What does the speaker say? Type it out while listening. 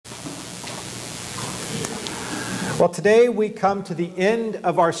Well, today we come to the end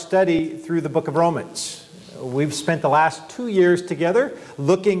of our study through the book of Romans. We've spent the last 2 years together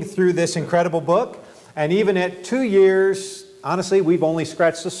looking through this incredible book. And even at 2 years, honestly, we've only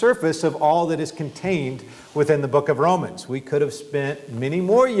scratched the surface of all that is contained within the book of Romans. We could have spent many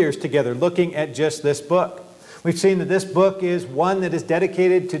more years together looking at just this book. We've seen that this book is one that is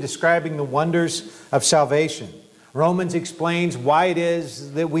dedicated to describing the wonders of salvation. Romans explains why it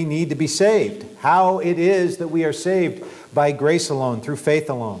is that we need to be saved, how it is that we are saved by grace alone, through faith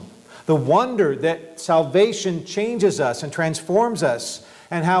alone. The wonder that salvation changes us and transforms us,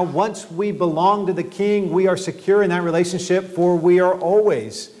 and how once we belong to the King, we are secure in that relationship, for we are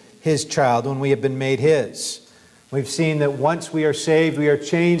always His child when we have been made His. We've seen that once we are saved, we are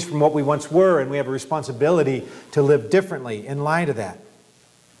changed from what we once were, and we have a responsibility to live differently in light of that.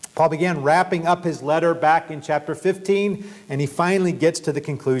 Paul began wrapping up his letter back in chapter 15, and he finally gets to the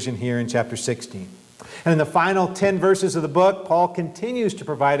conclusion here in chapter 16. And in the final 10 verses of the book, Paul continues to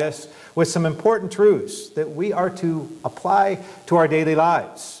provide us with some important truths that we are to apply to our daily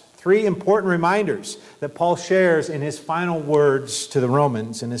lives. 3 important reminders that Paul shares in his final words to the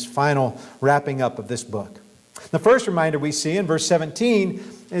Romans in his final wrapping up of this book. The first reminder we see in verse 17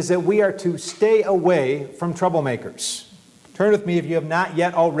 is that we are to stay away from troublemakers. Turn with me, if you have not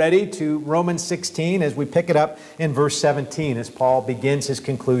yet already, to Romans 16 as we pick it up in verse 17 as Paul begins his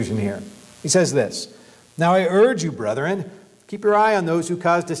conclusion here. He says this, "Now I urge you, brethren, keep your eye on those who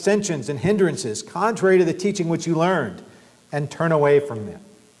cause dissensions and hindrances, contrary to the teaching which you learned, and turn away from them."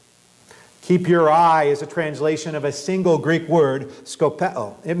 Keep your eye is a translation of a single Greek word,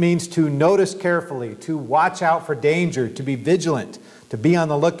 skopeo. It means to notice carefully, to watch out for danger, to be vigilant, to be on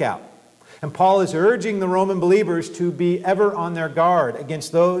the lookout. And Paul is urging the Roman believers to be ever on their guard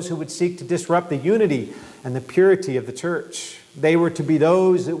against those who would seek to disrupt the unity and the purity of the church. They were to be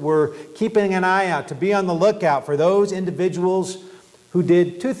those that were keeping an eye out, to be on the lookout for those individuals who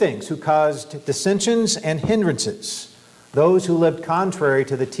did 2 things, who caused dissensions and hindrances, those who lived contrary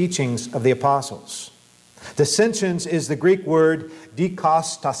to the teachings of the apostles. Dissensions is the Greek word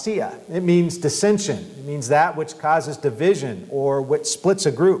dikastasia. It means dissension. It means that which causes division or which splits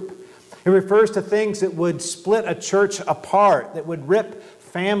a group. It refers to things that would split a church apart, that would rip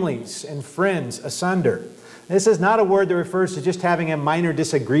families and friends asunder. This is not a word that refers to just having a minor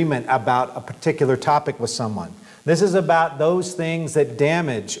disagreement about a particular topic with someone. This is about those things that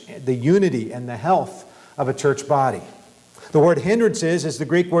damage the unity and the health of a church body. The word hindrances is the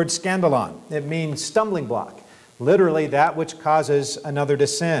Greek word scandalon. It means stumbling block, literally that which causes another to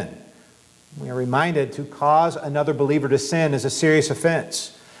sin. We are reminded to cause another believer to sin is a serious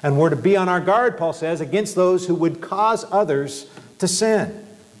offense. And we're to be on our guard, Paul says, against those who would cause others to sin.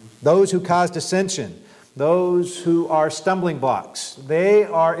 Those who cause dissension. Those who are stumbling blocks. They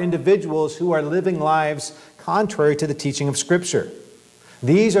are individuals who are living lives contrary to the teaching of Scripture.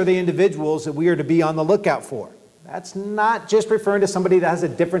 These are the individuals that we are to be on the lookout for. That's not just referring to somebody that has a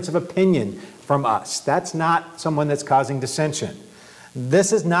difference of opinion from us. That's not someone that's causing dissension.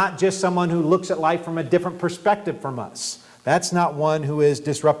 This is not just someone who looks at life from a different perspective from us. That's not one who is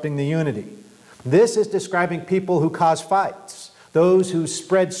disrupting the unity. This is describing people who cause fights, those who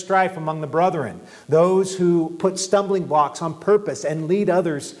spread strife among the brethren, those who put stumbling blocks on purpose and lead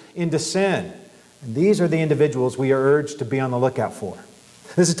others into sin. And these are the individuals we are urged to be on the lookout for.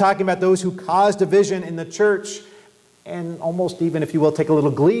 This is talking about those who cause division in the church and almost even, if you will, take a little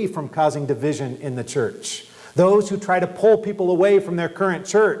glee from causing division in the church. Those who try to pull people away from their current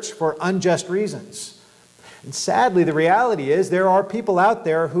church for unjust reasons. And sadly, the reality is there are people out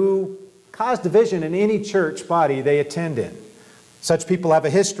there who cause division in any church body they attend in. Such people have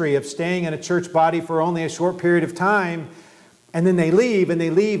a history of staying in a church body for only a short period of time, and then they leave, and they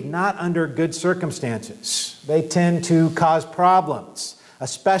leave not under good circumstances. They tend to cause problems,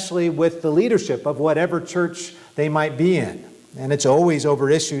 especially with the leadership of whatever church they might be in. And it's always over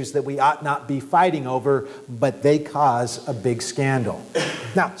issues that we ought not be fighting over, but they cause a big scandal.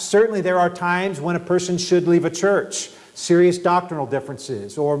 Now, certainly there are times when a person should leave a church, serious doctrinal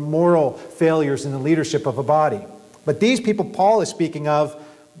differences or moral failures in the leadership of a body. But these people Paul is speaking of,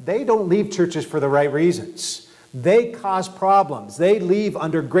 they don't leave churches for the right reasons. They cause problems. They leave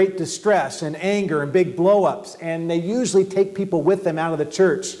under great distress and anger and big blow-ups, and they usually take people with them out of the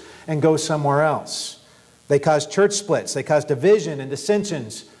church and go somewhere else. They cause church splits. They cause division and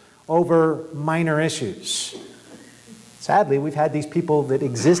dissensions over minor issues. Sadly, we've had these people that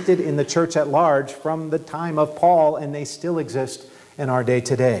existed in the church at large from the time of Paul, and they still exist in our day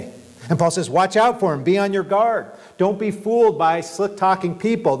today. And Paul says, watch out for them. Be on your guard. Don't be fooled by slick-talking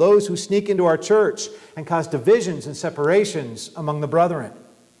people, those who sneak into our church and cause divisions and separations among the brethren.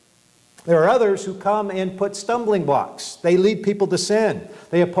 There are others who come and put stumbling blocks. They lead people to sin.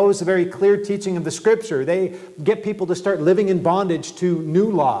 They oppose the very clear teaching of the Scripture. They get people to start living in bondage to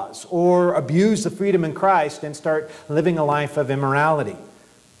new laws or abuse the freedom in Christ and start living a life of immorality.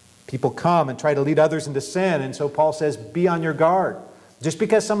 People come and try to lead others into sin, and so Paul says, be on your guard. Just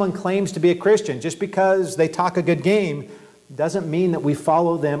because someone claims to be a Christian, just because they talk a good game, doesn't mean that we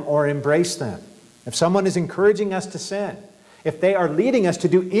follow them or embrace them. If someone is encouraging us to sin, if they are leading us to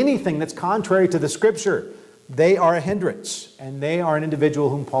do anything that's contrary to the Scripture, they are a hindrance, and they are an individual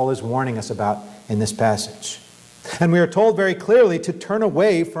whom Paul is warning us about in this passage. And we are told very clearly to turn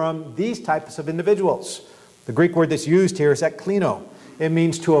away from these types of individuals. The Greek word that's used here is ekklino. It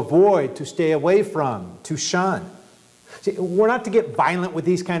means to avoid, to stay away from, to shun. See, we're not to get violent with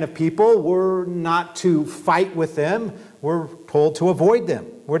these kind of people. We're not to fight with them. We're told to avoid them.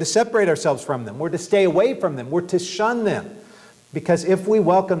 We're to separate ourselves from them. We're to stay away from them. We're to shun them. Because if we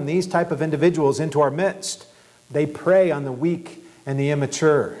welcome these type of individuals into our midst, they prey on the weak and the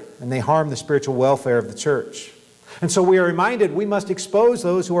immature, and they harm the spiritual welfare of the church. And so we are reminded we must expose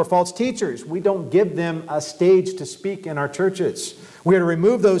those who are false teachers. We don't give them a stage to speak in our churches. We are to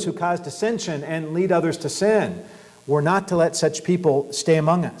remove those who cause dissension and lead others to sin. We're not to let such people stay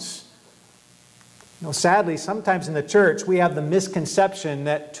among us. Sadly, sometimes in the church we have the misconception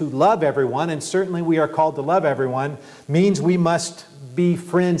that to love everyone, and certainly we are called to love everyone, means we must be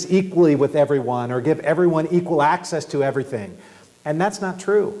friends equally with everyone or give everyone equal access to everything. And that's not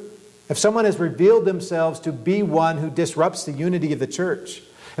true. If someone has revealed themselves to be one who disrupts the unity of the church,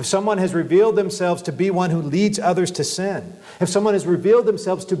 if someone has revealed themselves to be one who leads others to sin, if someone has revealed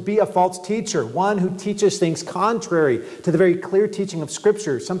themselves to be a false teacher, one who teaches things contrary to the very clear teaching of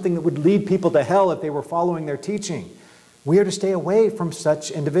Scripture, something that would lead people to hell if they were following their teaching, we are to stay away from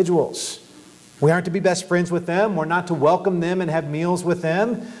such individuals. We aren't to be best friends with them. We're not to welcome them and have meals with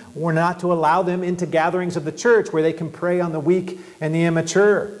them. We're not to allow them into gatherings of the church where they can prey on the weak and the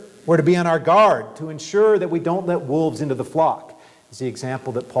immature. We're to be on our guard to ensure that we don't let wolves into the flock. Is the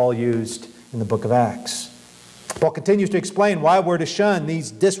example that Paul used in the book of Acts. Paul continues to explain why we're to shun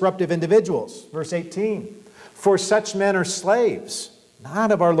these disruptive individuals. Verse 18, for such men are slaves, not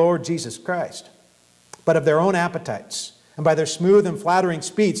of our Lord Jesus Christ, but of their own appetites. And by their smooth and flattering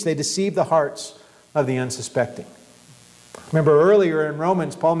speech, they deceive the hearts of the unsuspecting. Remember earlier in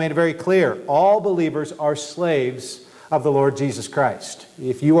Romans, Paul made it very clear, all believers are slaves of the Lord Jesus Christ.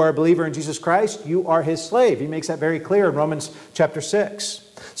 If you are a believer in Jesus Christ, you are His slave. He makes that very clear in Romans chapter 6.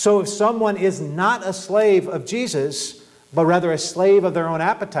 So if someone is not a slave of Jesus, but rather a slave of their own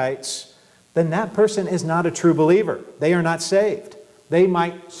appetites, then that person is not a true believer. They are not saved. They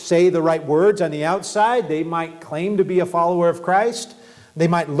might say the right words on the outside. They might claim to be a follower of Christ. They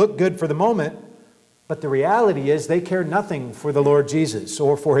might look good for the moment. But the reality is they care nothing for the Lord Jesus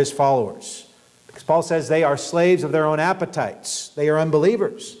or for His followers. Because Paul says they are slaves of their own appetites. They are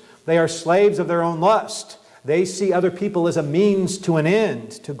unbelievers. They are slaves of their own lust. They see other people as a means to an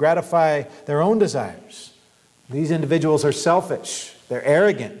end, to gratify their own desires. These individuals are selfish. They're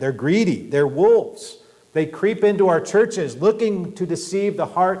arrogant. They're greedy. They're wolves. They creep into our churches looking to deceive the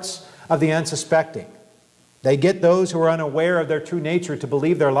hearts of the unsuspecting. They get those who are unaware of their true nature to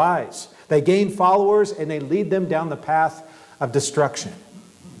believe their lies. They gain followers and they lead them down the path of destruction.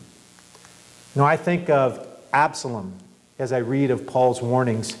 I think of Absalom as I read of Paul's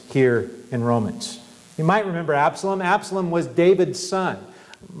warnings here in Romans. You might remember Absalom. Absalom was David's son,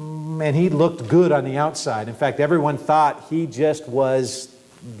 and he looked good on the outside. In fact, everyone thought he just was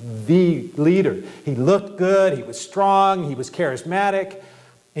the leader. He looked good, he was strong, he was charismatic,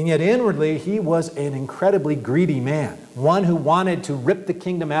 and yet inwardly he was an incredibly greedy man, one who wanted to rip the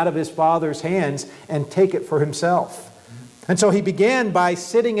kingdom out of his father's hands and take it for himself. And so he began by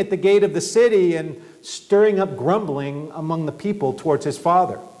sitting at the gate of the city and stirring up grumbling among the people towards his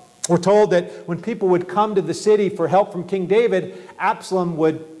father. We're told that when people would come to the city for help from King David, Absalom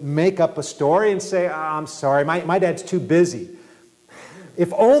would make up a story and say, I'm sorry, my dad's too busy.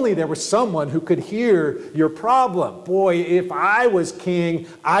 If only there was someone who could hear your problem. Boy, if I was king,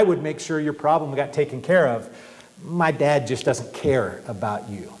 I would make sure your problem got taken care of. My dad just doesn't care about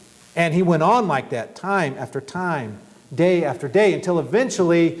you. And he went on like that time after time, day after day, until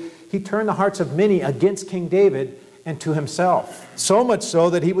eventually he turned the hearts of many against King David and to himself. So much so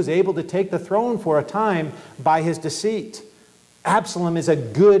that he was able to take the throne for a time by his deceit. Absalom is a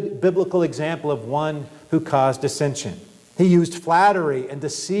good biblical example of one who caused dissension. He used flattery and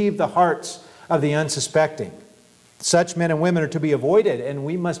deceived the hearts of the unsuspecting. Such men and women are to be avoided, and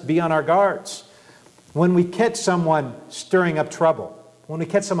we must be on our guards. When we catch someone stirring up trouble, when we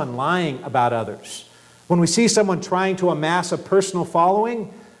catch someone lying about others, when we see someone trying to amass a personal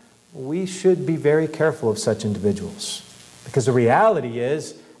following, we should be very careful of such individuals. Because the reality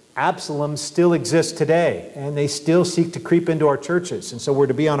is, Absaloms still exist today, and they still seek to creep into our churches, and so we're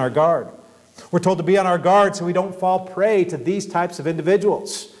to be on our guard. We're told to be on our guard so we don't fall prey to these types of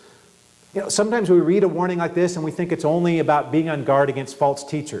individuals. Sometimes we read a warning like this and we think it's only about being on guard against false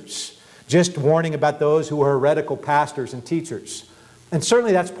teachers, just warning about those who are heretical pastors and teachers. And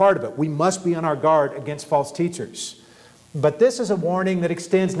certainly that's part of it. We must be on our guard against false teachers. But this is a warning that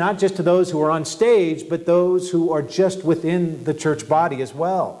extends not just to those who are on stage, but those who are just within the church body as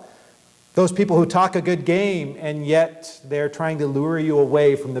well. Those people who talk a good game and yet they're trying to lure you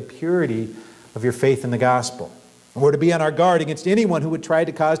away from the purity of your faith in the gospel. And we're to be on our guard against anyone who would try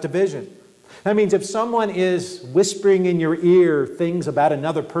to cause division. That means if someone is whispering in your ear things about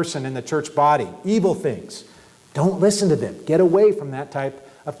another person in the church body, evil things, don't listen to them. Get away from that type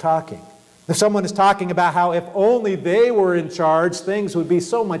of talking. If someone is talking about how if only they were in charge, things would be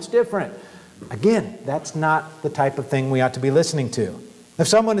so much different. Again, that's not the type of thing we ought to be listening to. If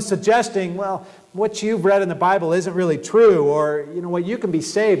someone is suggesting, well, what you've read in the Bible isn't really true, or you know what, you can be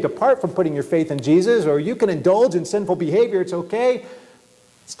saved apart from putting your faith in Jesus, or you can indulge in sinful behavior, it's okay.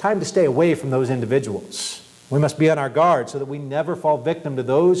 It's time to stay away from those individuals. We must be on our guard so that we never fall victim to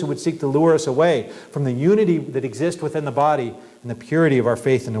those who would seek to lure us away from the unity that exists within the body and the purity of our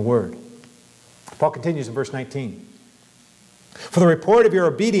faith in the Word. Paul continues in verse 19. For the report of your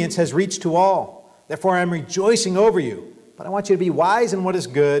obedience has reached to all. Therefore I am rejoicing over you. But I want you to be wise in what is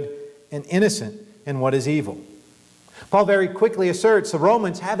good and innocent in what is evil. Paul very quickly asserts the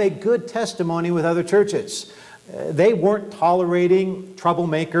Romans have a good testimony with other churches. They weren't tolerating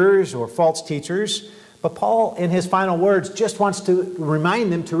troublemakers or false teachers. But Paul, in his final words, just wants to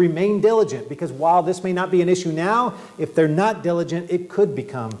remind them to remain diligent. Because while this may not be an issue now, if they're not diligent, it could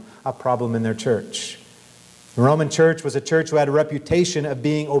become a problem in their church. The Roman church was a church who had a reputation of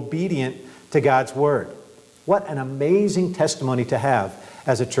being obedient to God's Word. What an amazing testimony to have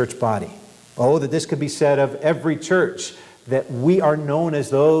as a church body. Oh, that this could be said of every church, that we are known as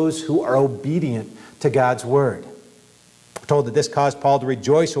those who are obedient to God's Word. We're told that this caused Paul to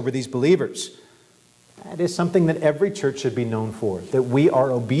rejoice over these believers. That is something that every church should be known for, that we are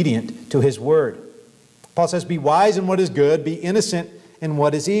obedient to His Word. Paul says, be wise in what is good, be innocent in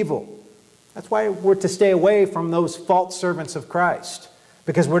what is evil. That's why we're to stay away from those false servants of Christ,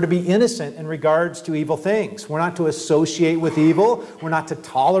 because we're to be innocent in regards to evil things. We're not to associate with evil. We're not to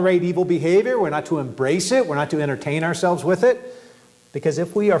tolerate evil behavior. We're not to embrace it. We're not to entertain ourselves with it, because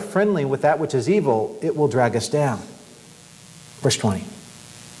if we are friendly with that which is evil, it will drag us down. Verse 20.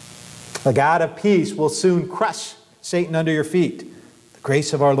 The God of peace will soon crush Satan under your feet. The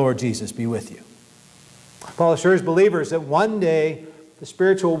grace of our Lord Jesus be with you. Paul assures believers that one day the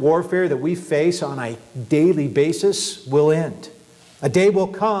spiritual warfare that we face on a daily basis will end. A day will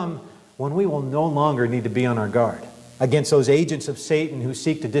come when we will no longer need to be on our guard against those agents of Satan who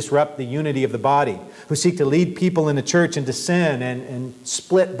seek to disrupt the unity of the body, who seek to lead people in the church into sin and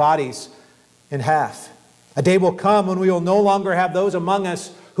split bodies in half. A day will come when we will no longer have those among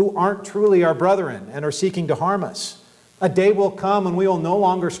us who aren't truly our brethren and are seeking to harm us. A day will come when we will no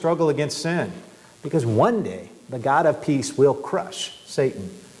longer struggle against sin, because one day the God of peace will crush Satan.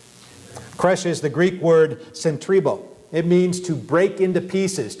 Crush is the Greek word centribo. It means to break into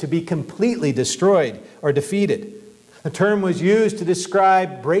pieces, to be completely destroyed or defeated. The term was used to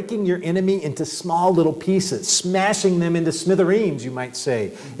describe breaking your enemy into small little pieces, smashing them into smithereens, you might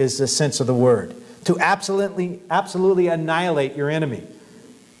say, is the sense of the word. To absolutely annihilate your enemy.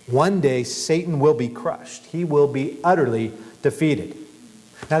 One day Satan will be crushed. He will be utterly defeated.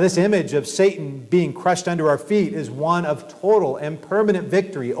 Now this image of Satan being crushed under our feet is one of total and permanent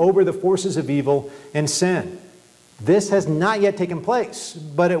victory over the forces of evil and sin. This has not yet taken place,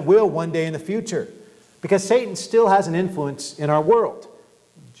 but it will one day in the future, because Satan still has an influence in our world.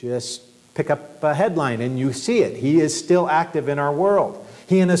 Just pick up a headline and you see it. He is still active in our world.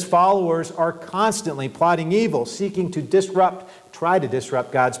 He and his followers are constantly plotting evil, seeking to try to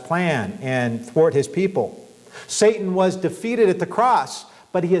disrupt God's plan and thwart His people. Satan was defeated at the cross,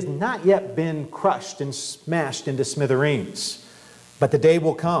 but he has not yet been crushed and smashed into smithereens. But the day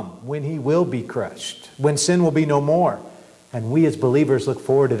will come when he will be crushed, when sin will be no more. And we as believers look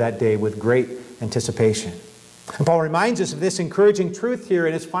forward to that day with great anticipation. And Paul reminds us of this encouraging truth here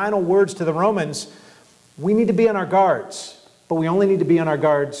in his final words to the Romans. We need to be on our guards, but we only need to be on our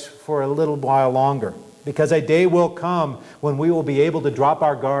guards for a little while longer, because a day will come when we will be able to drop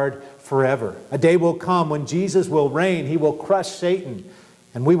our guard forever. A day will come when Jesus will reign. He will crush Satan,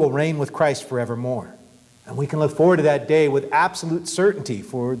 and we will reign with Christ forevermore. And we can look forward to that day with absolute certainty,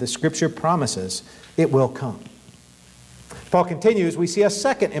 for the Scripture promises it will come. Paul continues, we see a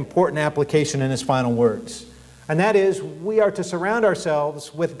second important application in his final words. And that is, we are to surround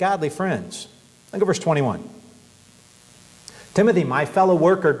ourselves with godly friends. Look at verse 21. Timothy, my fellow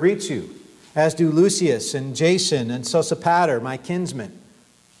worker, greets you, as do Lucius and Jason and Sosipater, my kinsmen.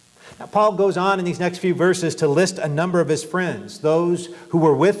 Now, Paul goes on in these next few verses to list a number of his friends, those who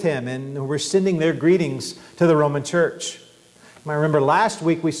were with him and who were sending their greetings to the Roman church. You might remember last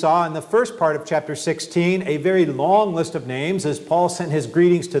week we saw in the first part of chapter 16 a very long list of names as Paul sent his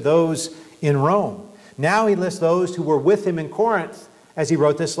greetings to those in Rome. Now he lists those who were with him in Corinth as he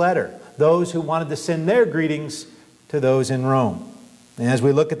wrote this letter, those who wanted to send their greetings to those in Rome. And as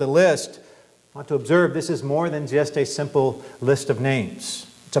we look at the list, I want to observe this is more than just a simple list of names.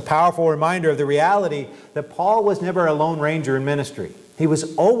 It's a powerful reminder of the reality that Paul was never a lone ranger in ministry. He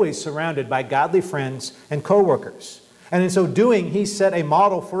was always surrounded by godly friends and co-workers. And in so doing, he set a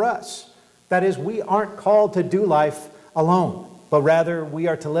model for us. That is, we aren't called to do life alone, but rather we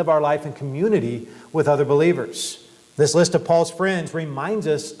are to live our life in community with other believers. This list of Paul's friends reminds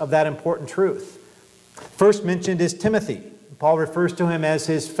us of that important truth. First mentioned is Timothy. Paul refers to him as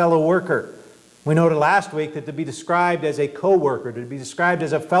his fellow worker. We noted last week that to be described as a co-worker, to be described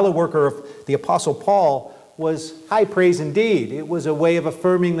as a fellow worker of the Apostle Paul was high praise indeed. It was a way of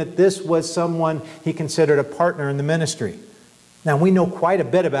affirming that this was someone he considered a partner in the ministry. Now, we know quite a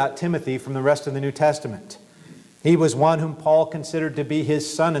bit about Timothy from the rest of the New Testament. He was one whom Paul considered to be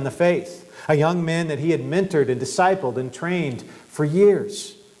his son in the faith, a young man that he had mentored and discipled and trained for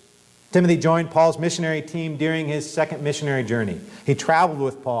years. Timothy joined Paul's missionary team during his second missionary journey. He traveled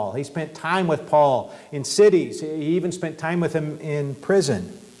with Paul. He spent time with Paul in cities. He even spent time with him in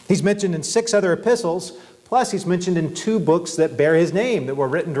prison. He's mentioned in 6 other epistles, plus he's mentioned in 2 books that bear his name that were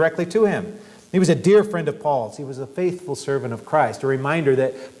written directly to him. He was a dear friend of Paul's. He was a faithful servant of Christ, a reminder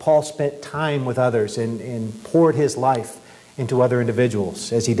that Paul spent time with others and poured his life into other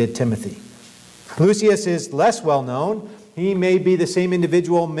individuals as he did Timothy. Lucius is less well known. He may be the same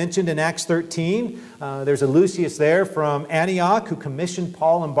individual mentioned in Acts 13. There's a Lucius there from Antioch who commissioned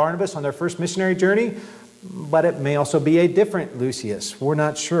Paul and Barnabas on their first missionary journey, but it may also be a different Lucius. We're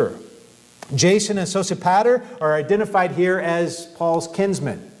not sure. Jason and Sosipater are identified here as Paul's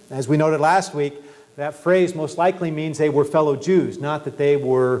kinsmen. As we noted last week, that phrase most likely means they were fellow Jews, not that they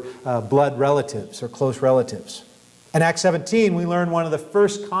were blood relatives or close relatives. In Acts 17, we learn one of the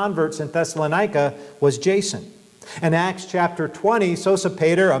first converts in Thessalonica was Jason. In Acts chapter 20,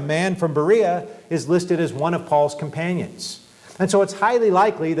 Sosipater, a man from Berea, is listed as one of Paul's companions. And so it's highly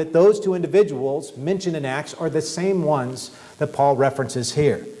likely that those 2 individuals mentioned in Acts are the same ones that Paul references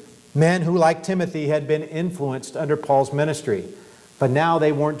here. Men who, like Timothy, had been influenced under Paul's ministry. But now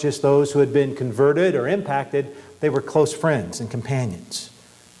they weren't just those who had been converted or impacted, they were close friends and companions.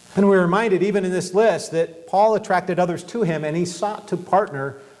 And we're reminded even in this list that Paul attracted others to him and he sought to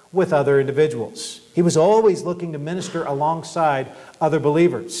partner with other individuals. He was always looking to minister alongside other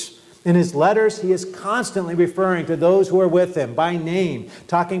believers. In his letters, he is constantly referring to those who are with him by name,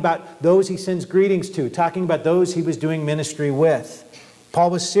 talking about those he sends greetings to, talking about those he was doing ministry with. Paul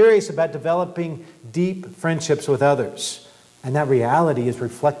was serious about developing deep friendships with others, and that reality is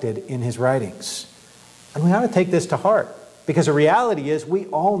reflected in his writings. And we ought to take this to heart, because the reality is we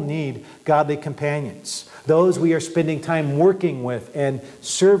all need godly companions, those we are spending time working with and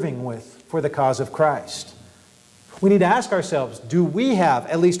serving with for the cause of Christ. We need to ask ourselves, do we have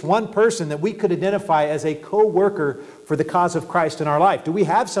at least one person that we could identify as a co-worker for the cause of Christ in our life? Do we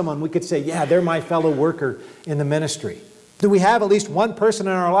have someone we could say, yeah, they're my fellow worker in the ministry? Do we have at least one person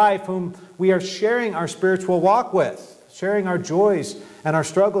in our life whom we are sharing our spiritual walk with, sharing our joys and our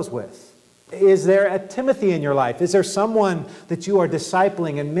struggles with? Is there a Timothy in your life? Is there someone that you are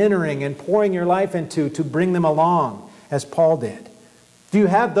discipling and mentoring and pouring your life into to bring them along, as Paul did? Do you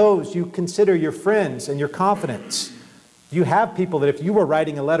have those you consider your friends and your confidants? Do you have people that if you were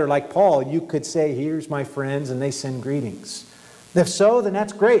writing a letter like Paul, you could say, here's my friends, and they send greetings? If so, then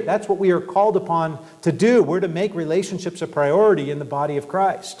that's great. That's what we are called upon to do. We're to make relationships a priority in the body of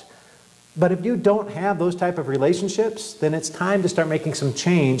Christ. But if you don't have those type of relationships, then it's time to start making some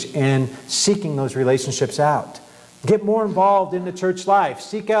change and seeking those relationships out. Get more involved in the church life.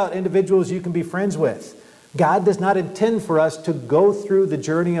 Seek out individuals you can be friends with. God does not intend for us to go through the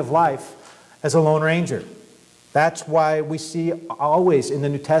journey of life as a lone ranger. That's why we see always in the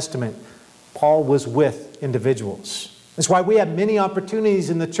New Testament, Paul was with individuals. That's why we have many opportunities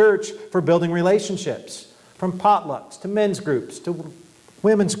in the church for building relationships, from potlucks to men's groups to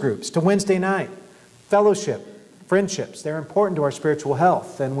women's groups to Wednesday night, fellowship, friendships. They're important to our spiritual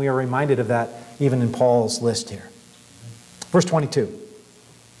health, and we are reminded of that even in Paul's list here. Verse 22.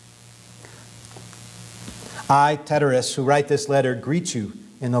 I, Titus, who write this letter, greet you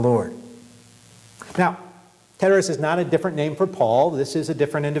in the Lord. Now, Titus is not a different name for Paul. This is a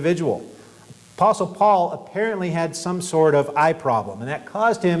different individual. Apostle Paul apparently had some sort of eye problem, and that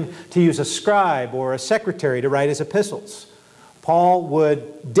caused him to use a scribe or a secretary to write his epistles. Paul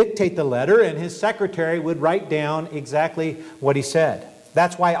would dictate the letter, and his secretary would write down exactly what he said.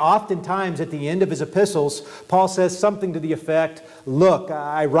 That's why oftentimes at the end of his epistles, Paul says something to the effect, look,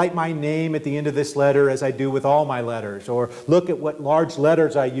 I write my name at the end of this letter as I do with all my letters. Or look at what large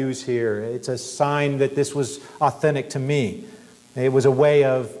letters I use here. It's a sign that this was authentic to me. It was a way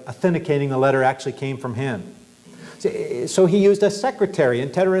of authenticating the letter actually came from him. So he used a secretary,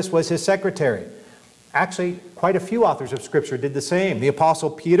 and Titus was his secretary. Actually, quite a few authors of Scripture did the same. The Apostle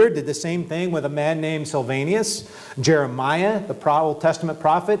Peter did the same thing with a man named Silvanus. Jeremiah, the Old Testament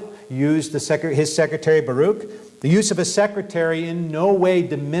prophet, used his secretary Baruch. The use of a secretary in no way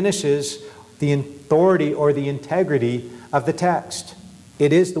diminishes the authority or the integrity of the text.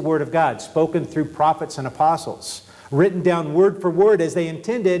 It is the Word of God, spoken through prophets and apostles, written down word for word as they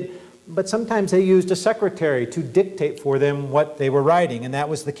intended, but sometimes they used a secretary to dictate for them what they were writing, and that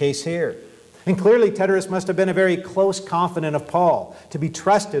was the case here. And clearly Titus must have been a very close confidant of Paul, to be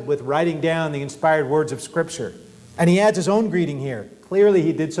trusted with writing down the inspired words of Scripture. And he adds his own greeting here. Clearly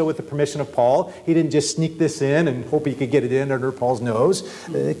he did so with the permission of Paul. He didn't just sneak this in and hope he could get it in under Paul's nose.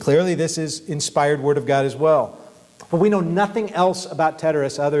 Clearly this is inspired Word of God as well. But we know nothing else about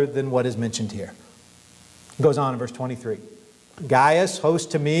Titus other than what is mentioned here. It goes on in verse 23. Gaius, host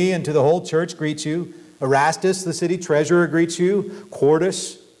to me and to the whole church, greets you. Erastus, the city treasurer, greets you.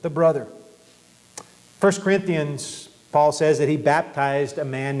 Quartus, the brother. 1 Corinthians, Paul says that he baptized a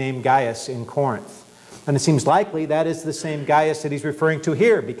man named Gaius in Corinth. And it seems likely that is the same Gaius that he's referring to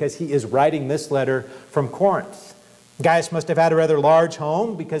here, because he is writing this letter from Corinth. Gaius must have had a rather large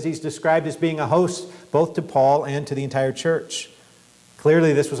home, because he's described as being a host both to Paul and to the entire church.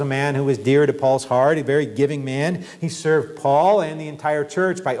 Clearly this was a man who was dear to Paul's heart, a very giving man. He served Paul and the entire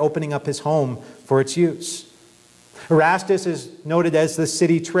church by opening up his home for its use. Erastus is noted as the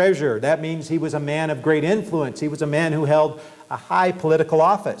city treasurer. That means he was a man of great influence. He was a man who held a high political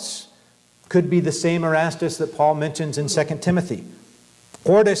office. Could be the same Erastus that Paul mentions in 2 Timothy.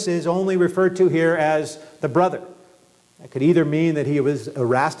 Quartus is only referred to here as the brother. It could either mean that he was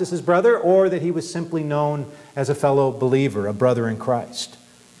Erastus' brother, or that he was simply known as a fellow believer, a brother in Christ.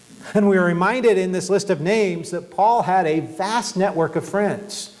 And we are reminded in this list of names that Paul had a vast network of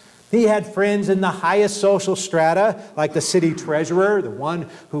friends. He had friends in the highest social strata, like the city treasurer, the one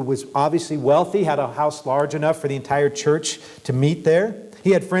who was obviously wealthy, had a house large enough for the entire church to meet there.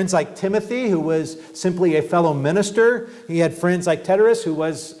 He had friends like Timothy, who was simply a fellow minister. He had friends like Titus, who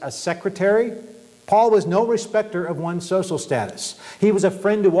was a secretary. Paul was no respecter of one's social status. He was a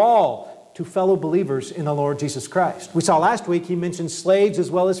friend to all, to fellow believers in the Lord Jesus Christ. We saw last week he mentioned slaves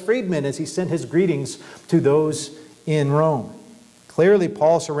as well as freedmen as he sent his greetings to those in Rome. Clearly,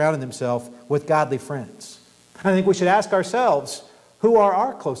 Paul surrounded himself with godly friends. I think we should ask ourselves, who are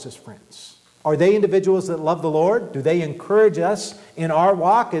our closest friends? Are they individuals that love the Lord? Do they encourage us in our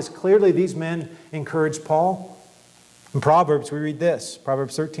walk as clearly these men encouraged Paul? In Proverbs, we read this,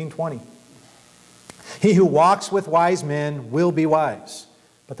 Proverbs 13:20. He who walks with wise men will be wise,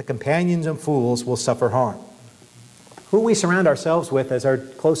 but the companions of fools will suffer harm. Who we surround ourselves with as our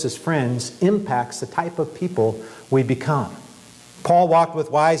closest friends impacts the type of people we become. Paul walked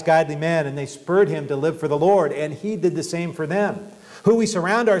with wise, godly men, and they spurred him to live for the Lord, and he did the same for them. Who we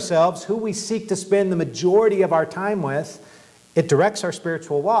surround ourselves, who we seek to spend the majority of our time with, it directs our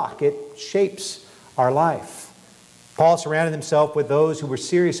spiritual walk. It shapes our life. Paul surrounded himself with those who were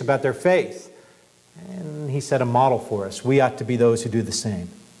serious about their faith, and he set a model for us. We ought to be those who do the same.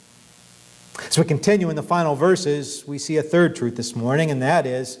 As we continue in the final verses, we see a third truth this morning, and that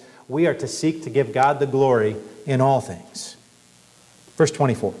is we are to seek to give God the glory in all things. Verse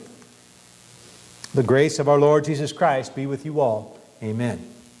 24. The grace of our Lord Jesus Christ be with you all. Amen.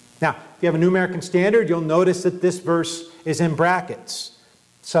 Now, if you have a New American Standard, you'll notice that this verse is in brackets.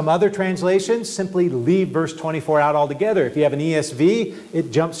 Some other translations simply leave verse 24 out altogether. If you have an ESV,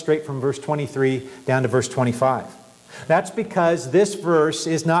 it jumps straight from verse 23 down to verse 25. That's because this verse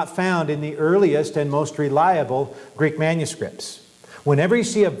is not found in the earliest and most reliable Greek manuscripts. Whenever you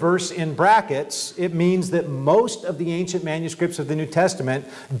see a verse in brackets, it means that most of the ancient manuscripts of the New Testament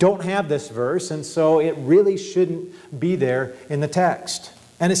don't have this verse, and so it really shouldn't be there in the text.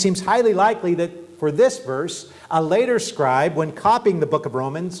 And it seems highly likely that for this verse, a later scribe, when copying the book of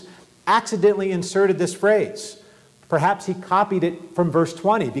Romans, accidentally inserted this phrase. Perhaps he copied it from verse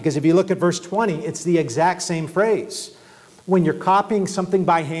 20, because if you look at verse 20, it's the exact same phrase. When you're copying something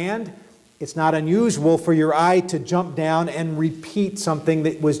by hand, it's not unusual for your eye to jump down and repeat something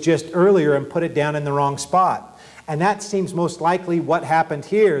that was just earlier and put it down in the wrong spot. And that seems most likely what happened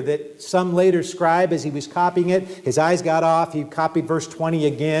here, that some later scribe, as he was copying it, his eyes got off, he copied verse 20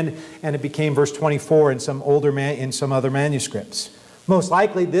 again, and it became verse 24 in some other manuscripts. Most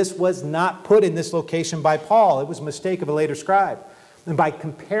likely this was not put in this location by Paul. It was a mistake of a later scribe. And by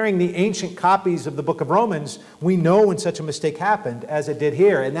comparing the ancient copies of the book of Romans, we know when such a mistake happened as it did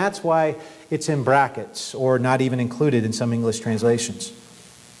here. And that's why it's in brackets or not even included in some English translations.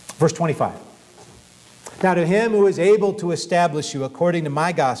 Verse 25. Now to him who is able to establish you according to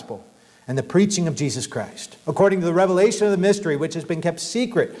my gospel and the preaching of Jesus Christ, according to the revelation of the mystery which has been kept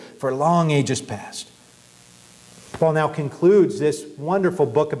secret for long ages past. Paul now concludes this wonderful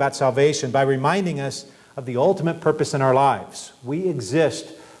book about salvation by reminding us of the ultimate purpose in our lives. We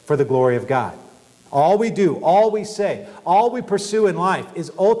exist for the glory of God. All we do, all we say, all we pursue in life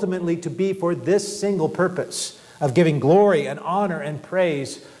is ultimately to be for this single purpose of giving glory and honor and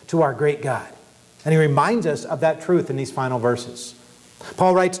praise to our great God. And he reminds us of that truth in these final verses.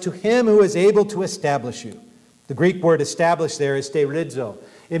 Paul writes, to him who is able to establish you. The Greek word establish there is sterizo.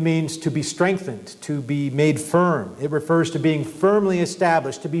 It means to be strengthened, to be made firm. It refers to being firmly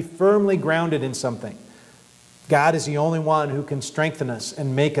established, to be firmly grounded in something. God is the only one who can strengthen us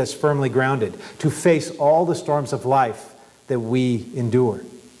and make us firmly grounded to face all the storms of life that we endure.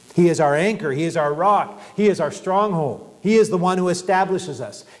 He is our anchor. He is our rock. He is our stronghold. He is the one who establishes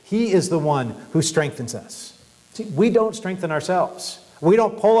us. He is the one who strengthens us. See, we don't strengthen ourselves. We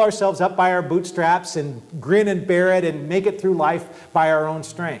don't pull ourselves up by our bootstraps and grin and bear it and make it through life by our own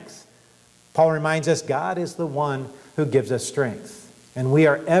strength. Paul reminds us God is the one who gives us strength, and we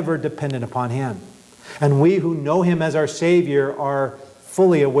are ever dependent upon Him. And we who know Him as our Savior are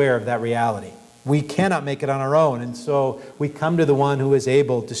fully aware of that reality. We cannot make it on our own, and so we come to the one who is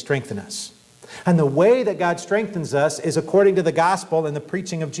able to strengthen us. And the way that God strengthens us is according to the gospel and the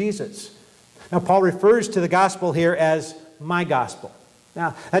preaching of Jesus. Now, Paul refers to the gospel here as my gospel.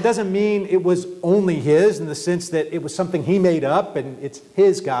 Now, that doesn't mean it was only his in the sense that it was something he made up and it's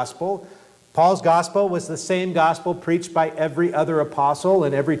his gospel. Paul's gospel was the same gospel preached by every other apostle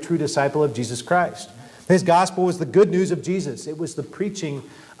and every true disciple of Jesus Christ. His gospel was the good news of Jesus. It was the preaching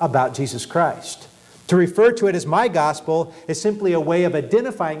about Jesus Christ. To refer to it as my gospel is simply a way of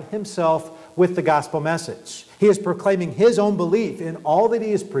identifying himself with the gospel message. He is proclaiming his own belief in all that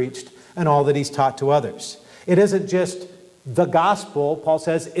he has preached and all that he's taught to others. It isn't just the gospel. Paul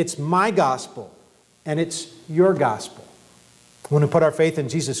says it's my gospel and it's your gospel. When we put our faith in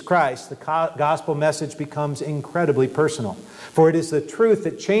Jesus Christ, the gospel message becomes incredibly personal. For it is the truth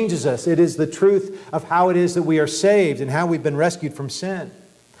that changes us. It is the truth of how it is that we are saved and how we've been rescued from sin.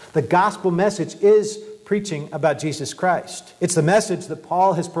 The gospel message is preaching about Jesus Christ. It's the message that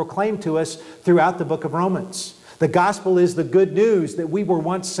Paul has proclaimed to us throughout the book of Romans. The gospel is the good news that we were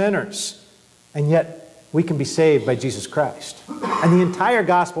once sinners, and yet we can be saved by Jesus Christ. And the entire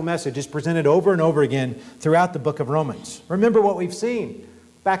gospel message is presented over and over again throughout the book of Romans. Remember what we've seen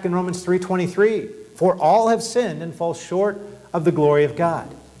back in Romans 3:23. For all have sinned and fall short of the glory of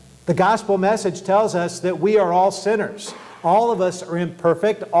God. The gospel message tells us that we are all sinners. All of us are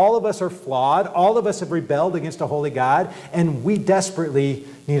imperfect. All of us are flawed. All of us have rebelled against a holy God, and we desperately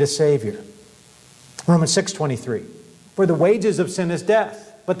need a Savior. Romans 6:23. For the wages of sin is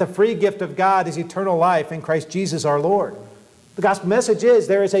death, but the free gift of God is eternal life in Christ Jesus our Lord. The gospel message is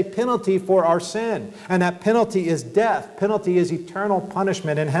there is a penalty for our sin, and that penalty is death. Penalty is eternal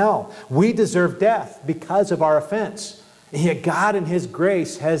punishment in hell. We deserve death because of our offense. And yet God in His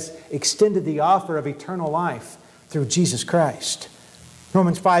grace has extended the offer of eternal life through Jesus Christ.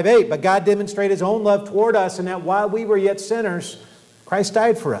 Romans 5:8, but God demonstrated His own love toward us in that while we were yet sinners, Christ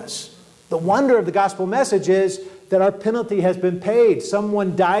died for us. The wonder of the gospel message is that our penalty has been paid.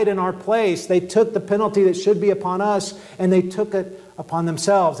 Someone died in our place. They took the penalty that should be upon us and they took it upon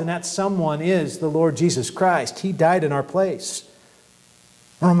themselves. And that someone is the Lord Jesus Christ. He died in our place.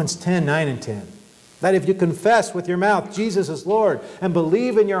 Romans 10:9 and 10. That if you confess with your mouth Jesus is Lord and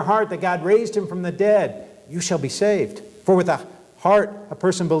believe in your heart that God raised Him from the dead, you shall be saved. For with the heart a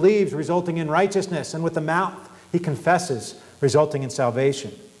person believes, resulting in righteousness, and with the mouth he confesses, resulting in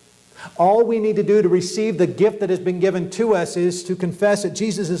salvation. All we need to do to receive the gift that has been given to us is to confess that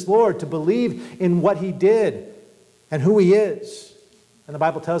Jesus is Lord, to believe in what He did and who He is. And the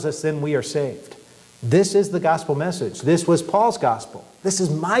Bible tells us then we are saved. This is the gospel message. This was Paul's gospel. This is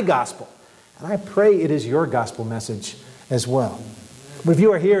my gospel. And I pray it is your gospel message as well. If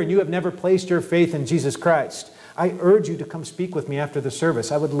you are here and you have never placed your faith in Jesus Christ, I urge you to come speak with me after the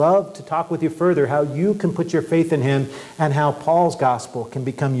service. I would love to talk with you further how you can put your faith in him and how Paul's gospel can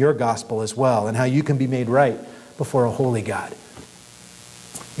become your gospel as well, and how you can be made right before a holy God.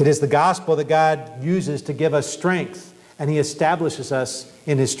 It is the gospel that God uses to give us strength, and he establishes us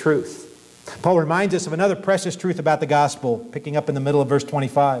in his truth. Paul reminds us of another precious truth about the gospel, picking up in the middle of verse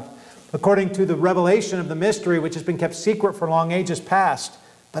 25. According to the revelation of the mystery which has been kept secret for long ages past,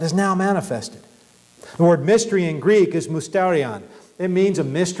 but is now manifested. The word mystery in Greek is mysterion. It means a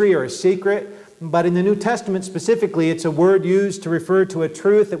mystery or a secret, but in the New Testament specifically, it's a word used to refer to a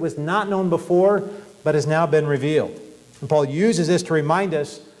truth that was not known before, but has now been revealed. And Paul uses this to remind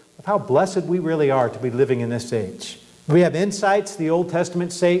us of how blessed we really are to be living in this age. We have insights the Old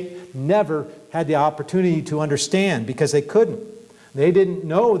Testament saints never had the opportunity to understand because they couldn't. They didn't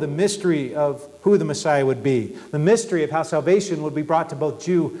know the mystery of who the Messiah would be, the mystery of how salvation would be brought to both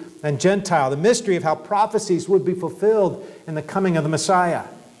Jew and Gentile, the mystery of how prophecies would be fulfilled in the coming of the Messiah.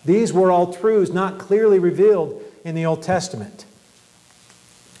 These were all truths not clearly revealed in the Old Testament.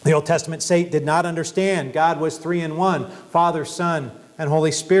 The Old Testament saint did not understand God was three in one, Father, Son, and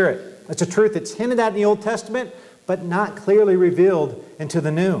Holy Spirit. It's a truth that's hinted at in the Old Testament, but not clearly revealed into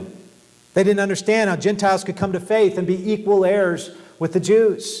the New. They didn't understand how Gentiles could come to faith and be equal heirs with the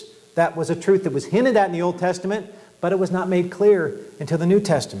Jews. That was a truth that was hinted at in the Old Testament, but it was not made clear until the New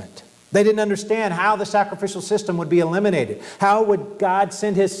Testament. They didn't understand how the sacrificial system would be eliminated. How would God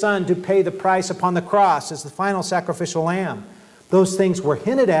send his Son to pay the price upon the cross as the final sacrificial lamb? Those things were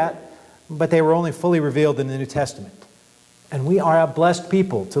hinted at, but they were only fully revealed in the New Testament. And we are a blessed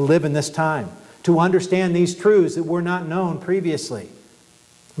people to live in this time, to understand these truths that were not known previously.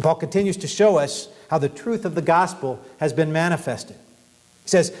 And Paul continues to show us how the truth of the gospel has been manifested. He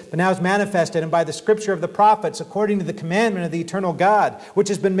says, but now is manifested, and by the scripture of the prophets, according to the commandment of the eternal God, which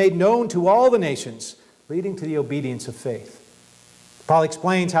has been made known to all the nations, leading to the obedience of faith. Paul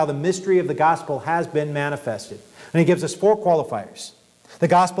explains how the mystery of the gospel has been manifested. And he gives us 4 qualifiers. The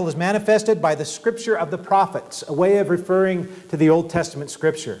gospel is manifested by the scripture of the prophets, a way of referring to the Old Testament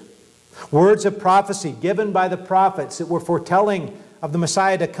scripture. Words of prophecy given by the prophets that were foretelling of the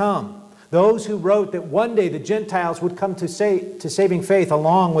Messiah to come. Those who wrote that one day the Gentiles would come to saving faith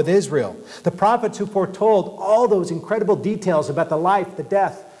along with Israel. The prophets who foretold all those incredible details about the life, the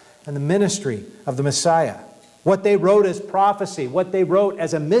death, and the ministry of the Messiah. What they wrote as prophecy, what they wrote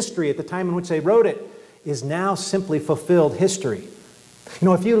as a mystery at the time in which they wrote it, is now simply fulfilled history. You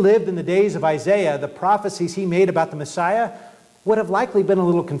know, if you lived in the days of Isaiah, the prophecies he made about the Messiah would have likely been a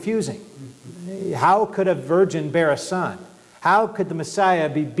little confusing. How could a virgin bear a son? How could the Messiah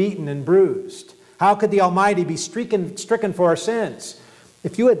be beaten and bruised? How could the Almighty be stricken for our sins?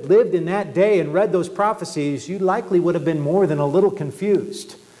 If you had lived in that day and read those prophecies, you likely would have been more than a little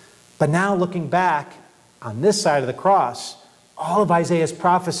confused. But now looking back on this side of the cross, all of Isaiah's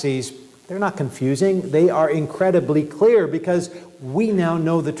prophecies, they're not confusing. They are incredibly clear because we now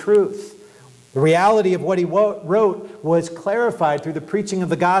know the truth. The reality of what he wrote was clarified through the preaching of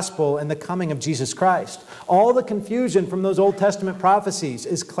the gospel and the coming of Jesus Christ. All the confusion from those Old Testament prophecies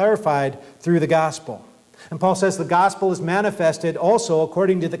is clarified through the gospel. And Paul says the gospel is manifested also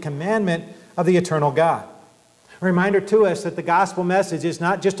according to the commandment of the eternal God. A reminder to us that the gospel message is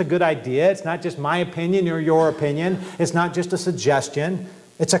not just a good idea. It's not just my opinion or your opinion. It's not just a suggestion.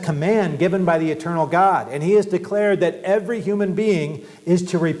 It's a command given by the eternal God. And he has declared that every human being is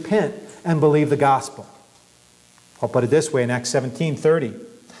to repent and believe the gospel. I'll put it this way in Acts 17:30.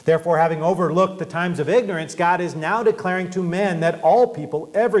 Therefore, having overlooked the times of ignorance, God is now declaring to men that all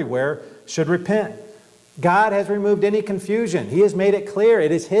people everywhere should repent. God has removed any confusion. He has made it clear.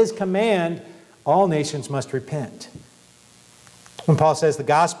 It is his command. All nations must repent. When Paul says the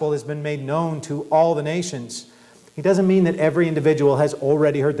gospel has been made known to all the nations, he doesn't mean that every individual has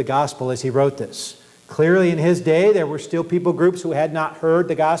already heard the gospel as he wrote this. Clearly in his day, there were still people groups who had not heard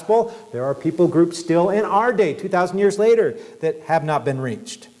the gospel. There are people groups still in our day, 2,000 years later, that have not been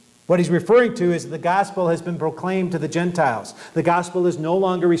reached. What he's referring to is that the gospel has been proclaimed to the Gentiles. The gospel is no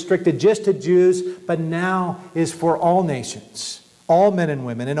longer restricted just to Jews, but now is for all nations. All men and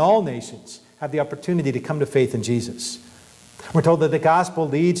women in all nations have the opportunity to come to faith in Jesus. We're told that the gospel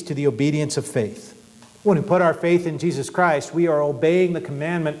leads to the obedience of faith. When we put our faith in Jesus Christ, we are obeying the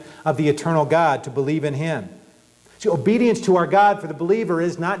commandment of the eternal God to believe in him. See, obedience to our God for the believer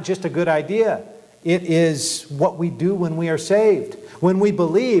is not just a good idea. It is what we do when we are saved. When we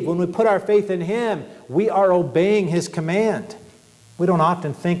believe, when we put our faith in him, we are obeying his command. We don't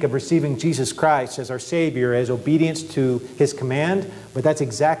often think of receiving Jesus Christ as our Savior as obedience to his command, but that's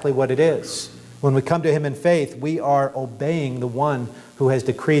exactly what it is. When we come to him in faith, we are obeying the one who has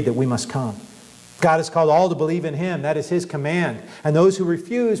decreed that we must come. God has called all to believe in Him. That is His command. And those who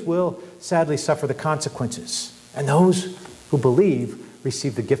refuse will sadly suffer the consequences. And those who believe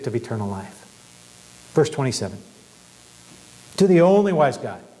receive the gift of eternal life. Verse 27. To the only wise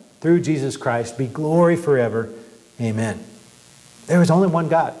God, through Jesus Christ, be glory forever. Amen. There is only one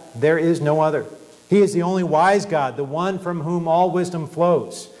God. There is no other. He is the only wise God, the one from whom all wisdom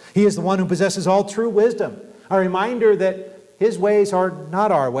flows. He is the one who possesses all true wisdom. A reminder that His ways are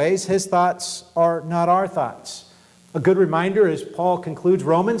not our ways. His thoughts are not our thoughts. A good reminder as Paul concludes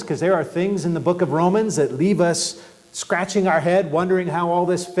Romans, because there are things in the book of Romans that leave us scratching our head, wondering how all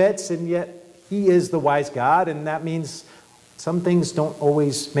this fits, and yet He is the wise God, and that means some things don't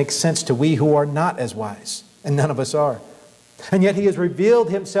always make sense to we who are not as wise, and none of us are. And yet He has revealed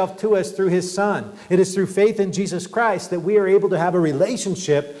Himself to us through His Son. It is through faith in Jesus Christ that we are able to have a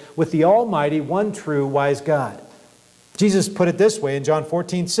relationship with the Almighty, one true wise God. Jesus put it this way in John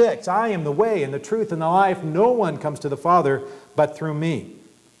 14:6, I am the way and the truth and the life. No one comes to the Father but through me.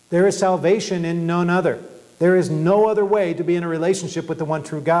 There is salvation in none other. There is no other way to be in a relationship with the one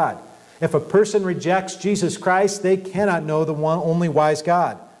true God. If a person rejects Jesus Christ, they cannot know the one only wise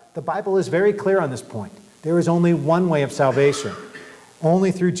God. The Bible is very clear on this point. There is only one way of salvation.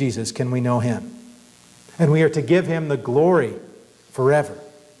 Only through Jesus can we know Him. And we are to give Him the glory forever.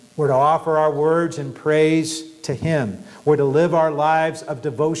 We're to offer our words in praise to Him. We're to live our lives of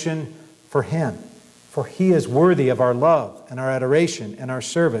devotion for Him. For He is worthy of our love and our adoration and our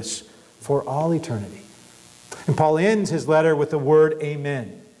service for all eternity. And Paul ends his letter with the word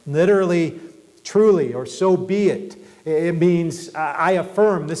amen. Literally, truly, or so be it. It means I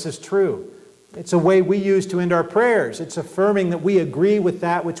affirm this is true. It's a way we use to end our prayers. It's affirming that we agree with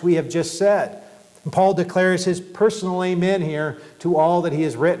that which we have just said. And Paul declares his personal amen here to all that he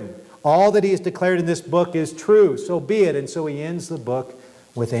has written. All that he has declared in this book is true, so be it. And so he ends the book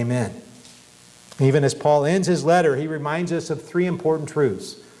with amen. Even as Paul ends his letter, he reminds us of three important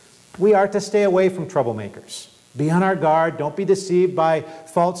truths. We are to stay away from troublemakers. Be on our guard. Don't be deceived by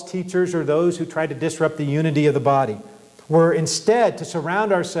false teachers or those who try to disrupt the unity of the body. We're instead to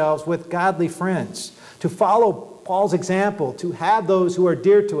surround ourselves with godly friends, to follow Paul's example, to have those who are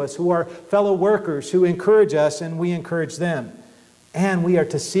dear to us, who are fellow workers, who encourage us and we encourage them. And we are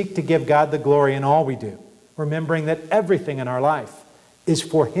to seek to give God the glory in all we do, remembering that everything in our life is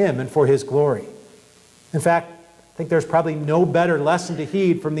for Him and for His glory. In fact, I think there's probably no better lesson to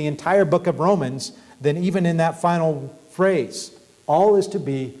heed from the entire book of Romans than even in that final phrase. All is to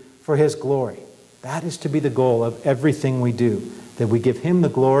be for His glory. That is to be the goal of everything we do, that we give Him the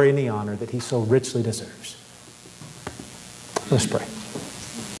glory and the honor that He so richly deserves. Let's pray.